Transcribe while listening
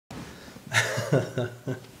This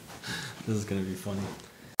is gonna be funny.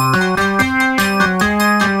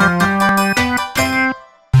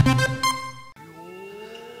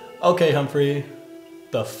 Okay, Humphrey.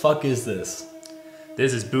 The fuck is this?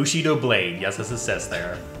 This is Bushido Blade, yes, as it says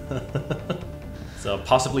there. So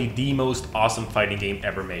possibly the most awesome fighting game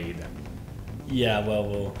ever made. Yeah,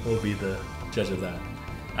 well, we'll be the judge of that.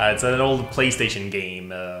 It's an old PlayStation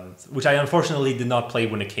game, which I unfortunately did not play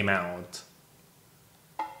when it came out.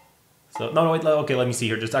 So, no, wait, okay, let me see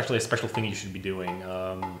here. There's actually a special thing you should be doing.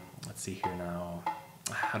 Let's see here now.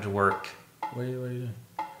 How to work. What are you doing?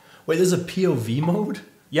 Wait, there's a POV mode?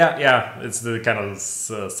 Yeah, it's the kind of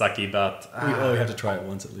sucky, but... we have to try it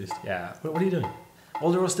once at least. Yeah. What are you doing?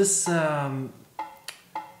 Well, there was this... let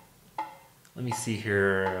me see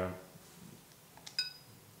here.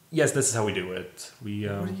 Yes, this is how we do it. We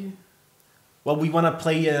What are you... Well, we want to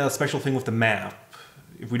play a special thing with the map.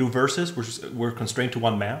 If we do versus, we're constrained to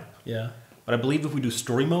one map. Yeah. But I believe if we do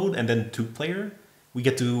story mode and then two-player, we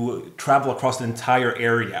get to travel across the entire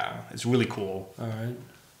area. It's really cool. All right.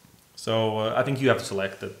 So I think you have to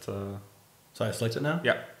select it. So I select it now?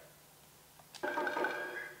 Yeah.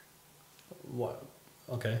 What?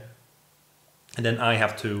 Okay. And then I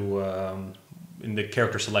have to, in the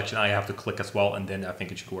character selection, I have to click as well, and then I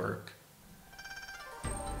think it should work.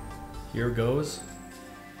 Here goes.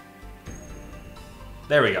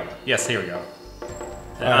 There we go. Yes, here we go.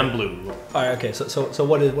 And I'm blue. All right. Okay. So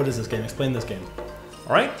what is this game? Explain this game.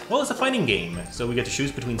 All right. Well, it's a fighting game, so we get to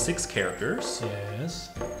choose between 6 characters. Yes.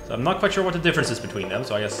 So I'm not quite sure what the difference is between them,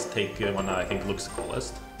 so I guess take one that I think looks the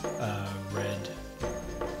coolest. Red.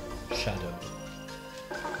 Shadow.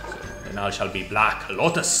 And now it shall be Black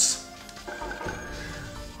Lotus.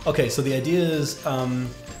 Okay. So the idea is,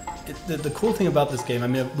 the cool thing about this game. I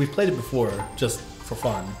mean, we've played it before just for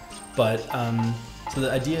fun, but so the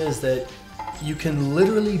idea is that you can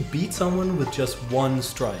literally beat someone with just one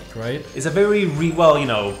strike, right? It's a very,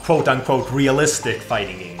 quote-unquote realistic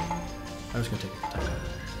fighting game. I'm just gonna take your time.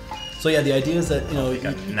 So yeah, the idea is that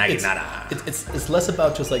it's less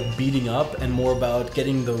about just like beating up and more about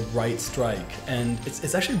getting the right strike, and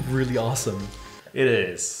it's actually really awesome. It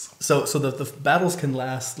is. So the battles can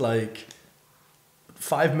last like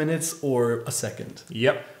 5 minutes or a second.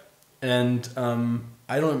 Yep. And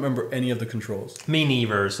I don't remember any of the controls. Me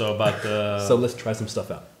neither. So, but so let's try some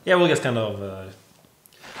stuff out. Yeah, we'll just kind of.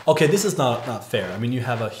 Okay, this is not fair. I mean, you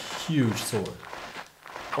have a huge sword.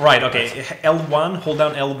 Right. Okay. L1. Hold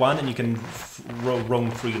down L1, and you can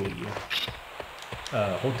roam freely.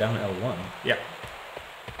 Hold down L1. Yeah.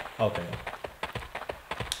 Okay.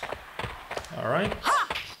 All right.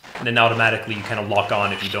 And then automatically you kind of lock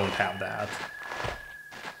on if you don't have that.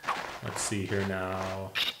 Let's see here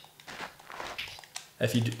now.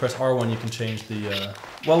 If you press R1, you can change the...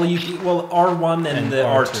 Well, R1 and the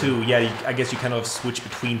R2. R2, yeah, I guess you kind of switch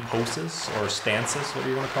between poses or stances, what do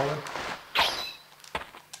you want to call it?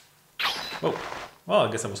 Oh, well,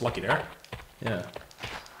 I guess I was lucky there. Yeah.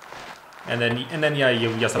 And then yeah,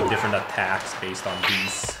 you just have different attacks based on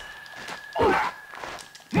these.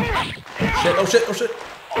 Oh shit!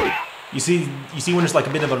 You see when there's like a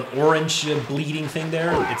bit of an orange bleeding thing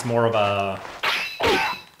there? It's more of a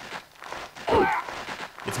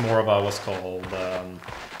what's called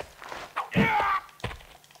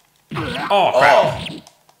oh crap. Oh.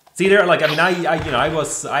 See there, like I mean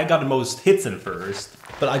I got the most hits in first.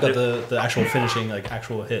 But I got the actual finishing, like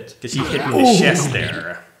actual hit. Cause she hit me in the chest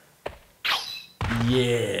there.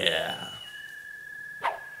 Yeah.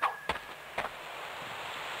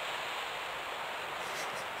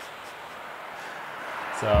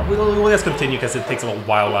 So we'll just continue because it takes a little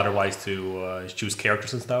while otherwise to choose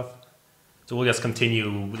characters and stuff. So we'll just continue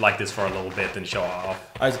like this for a little bit and show off.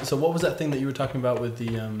 All right, so what was that thing that you were talking about with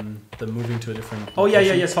the moving to a different location? Oh yeah,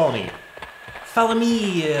 yes, follow me. Follow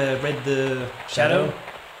me, Red Shadow.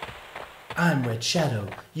 I'm Red Shadow.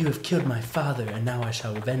 You have killed my father, and now I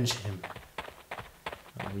shall avenge him.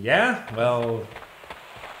 Oh, yeah? Well,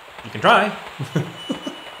 you can try. No,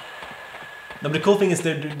 but the cool thing is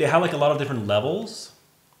they have like a lot of different levels,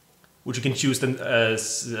 which you can choose them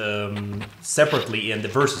separately in the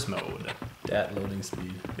versus mode. That loading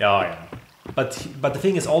speed. Oh yeah. But the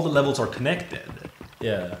thing is, all the levels are connected.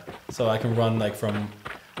 Yeah. So I can run like from.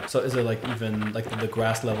 So is it like even like the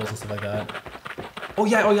grass levels and stuff like that? Oh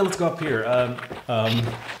yeah. Let's go up here.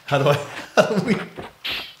 How do we?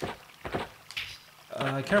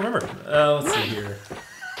 I can't remember. Let's see here.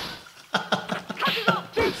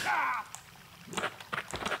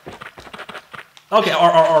 Okay,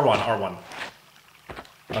 R1.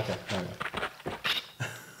 Okay, there we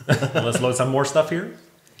go. Let's load some more stuff here.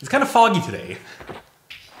 It's kind of foggy today.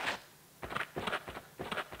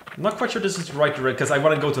 I'm not quite sure this is the right direction because I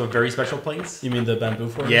want to go to a very special place. You mean the bamboo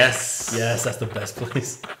forest? Yes. Yes, that's the best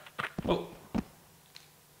place. Oh.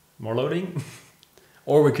 More loading?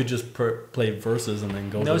 Or we could just play versus and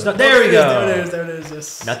then go. No, it's not. There we go. There it is.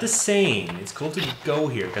 Yes. Not the same. It's cool to go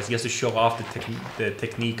here because he has to show off the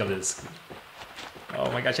technique of this.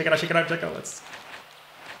 Oh my god! Check it out! Let's.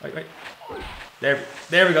 Wait.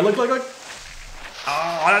 There we go. Look! Oh,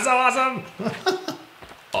 that's so awesome!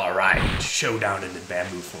 All right, showdown in the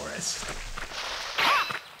bamboo forest.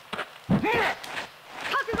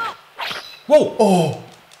 Whoa! Oh,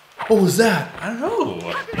 what was that? I don't know.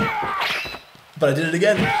 But I did it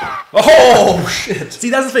again. Oh shit! See,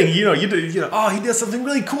 that's the thing. You know. Oh, he does something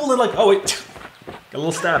really cool, and like, oh wait, got a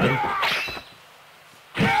little stabbing.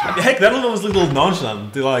 Heck, that one was a little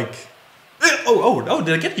nonchalant. They're like, oh,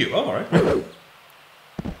 did I get you? Oh, all right.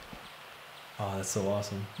 Oh, that's so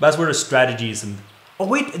awesome. That's where the strategies and. Oh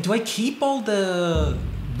wait, do I keep all the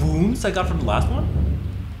wounds I got from the last one?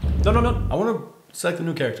 No. I want to select a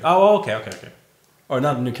new character. Oh, okay. Or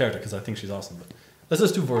not a new character because I think she's awesome. But let's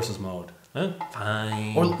just do versus mode.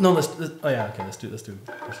 Fine. Or no, let's. Oh yeah, okay. Let's do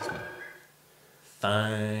versus mode.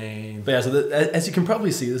 Fine. But yeah, so as you can probably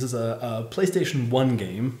see, this is a PlayStation 1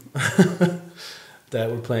 game that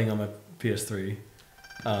we're playing on my PS3.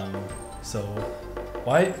 So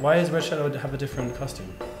why does Red Shadow have a different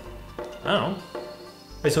costume? I don't know.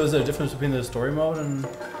 Wait, so is there a difference between the story mode and?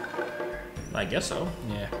 I guess so.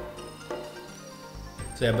 Yeah.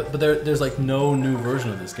 So yeah, but there's like no new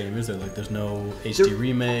version of this game, is there? Like there's no HD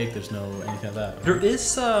remake, there's no anything like that. Right? There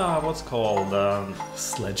is what's called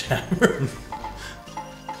Sledgehammer.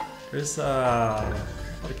 There's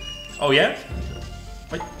oh yeah?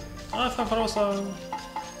 Wait. I thought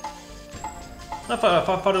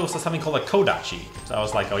it was something called a Kodachi. So I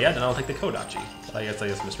was like, oh yeah, then I'll take the Kodachi. I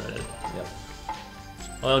guess misread it. Yep.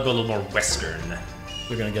 Well, I'll go a little more Western.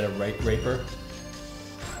 We're gonna get a raper.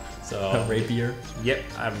 So A rapier. Yep,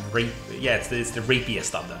 yeah, it's the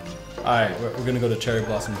rapiest of them. All right, we're gonna go to Cherry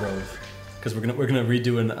Blossom Grove because we're gonna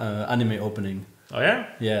redo an anime opening. Oh yeah?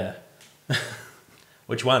 Yeah.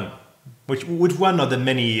 Which one? Which one of the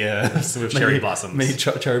many sort of cherry blossoms? Many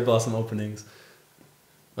cherry blossom openings.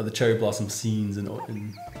 Or the cherry blossom scenes in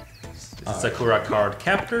Is it Sakura Card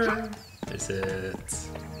Captor? Is it?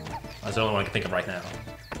 That's the only one I can think of right now.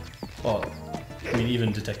 Well, I mean,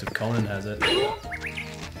 even Detective Conan has it.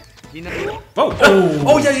 Oh!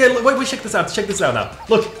 Oh yeah! Wait! Check this out! Check this out now!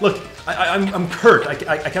 Look! I'm hurt.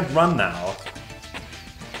 I can't run now.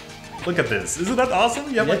 Look at this! Isn't that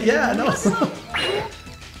awesome? Yeah, I know.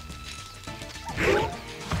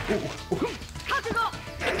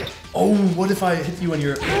 Oh, what if I hit you on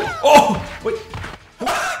your... Oh! Wait!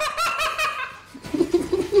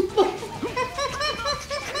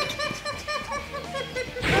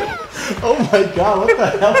 Oh my god, what the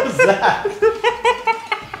hell was that?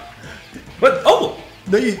 What? Oh!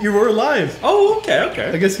 No, you were alive. Oh,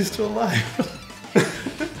 okay. I guess you're still alive.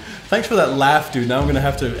 Thanks for that laugh, dude. Now I'm gonna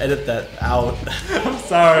have to edit that out. I'm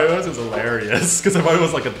sorry, that was just hilarious. Because I thought it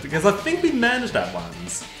was like because I think we managed that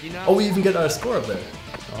once. Oh, we even get our score up there.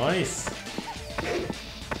 Nice.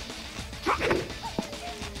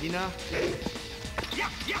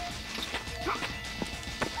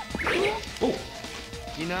 Oh.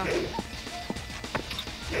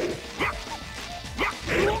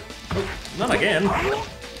 Oh, not again.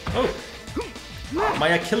 Oh. My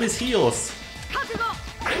Achilles heels.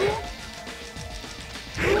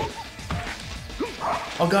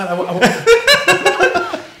 Oh god, I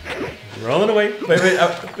Rolling away.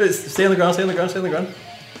 Wait, stay on the ground. I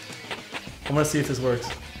want to see if this works.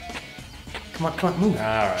 Come on, move.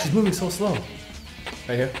 Alright. She's moving so slow.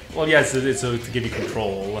 Right here. Well, yeah, it's to give you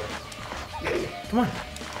control. Come on.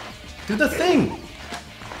 Do the thing.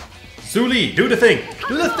 Zuli, do the thing.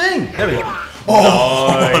 Do the thing. There we go. Oh,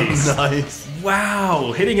 nice. Nice.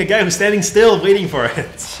 Wow, hitting a guy who's standing still waiting for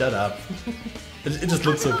it. Shut up. It just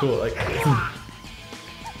looks so cool. Like.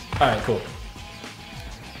 Alright, cool.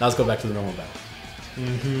 Now let's go back to the normal battle.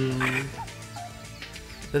 Mm-hmm.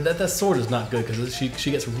 That sword is not good because she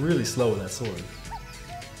gets really slow with that sword.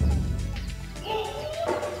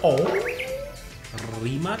 Oh.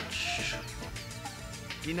 Rematch.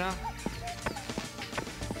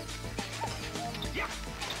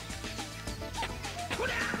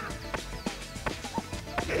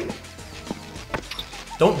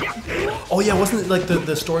 Don't. Oh yeah, wasn't it like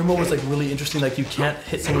the story mode was like really interesting? Like you can't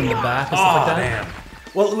hit someone in the back and stuff like that. Damn.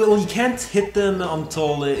 Well, you can't hit them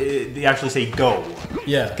until they actually say go.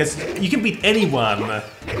 Yeah. Because you can beat anyone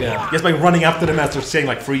just by running up to them as they're saying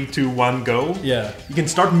like 3, 2, 1, go. Yeah. You can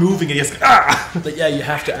start moving and just But yeah, you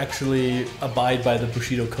have to actually abide by the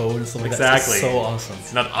Bushido code and stuff like exactly. that. It's so awesome.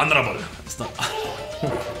 It's not honorable. It's not.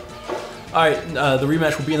 All right, the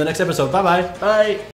rematch will be in the next episode. Bye-bye. Bye.